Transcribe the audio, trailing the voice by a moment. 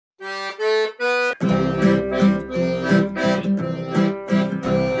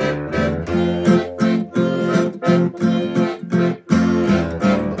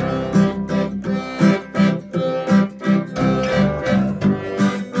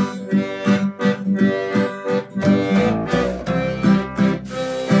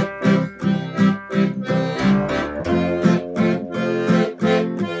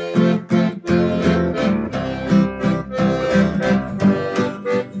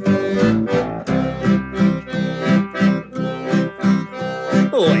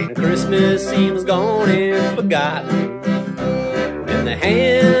forgotten, and the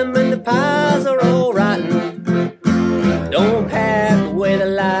ham and the pies are all rotten. Don't pack away the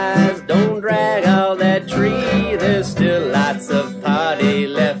lies, don't drag out that tree. There's still lots of party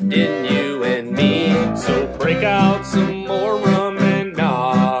left in you and me. So break out some more rum and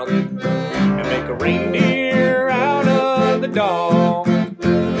nog, and make a reindeer out of the dog.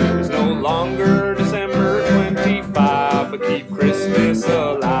 It's no longer December 25, but keep Christmas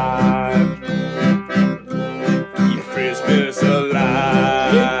alive. Keep Christmas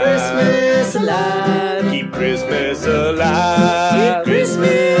alive. Keep Christmas alive. Keep Christmas alive. Keep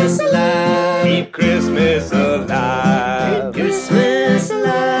Christmas alive. Keep Christmas alive. Keep Christmas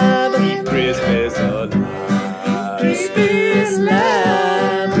alive. Keep Christmas alive. Christmas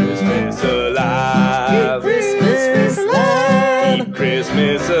alive. Christmas alive. Keep Christmas alive. Keep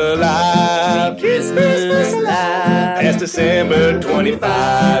Christmas alive. Keep Christmas alive. Past December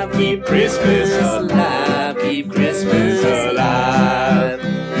 25. Keep Christmas alive. Keep Christmas alive.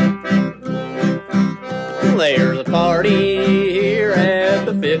 There's a party here at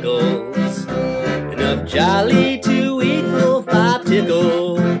the Fickles, enough jolly to equal 5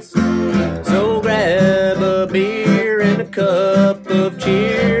 tickles. So grab a beer and a cup of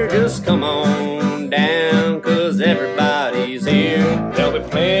cheer. Just come on down, 'cause everybody's here. There'll be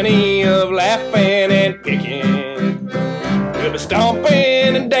plenty of laughing and kicking. We'll be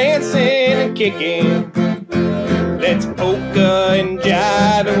stomping and dancing and kicking.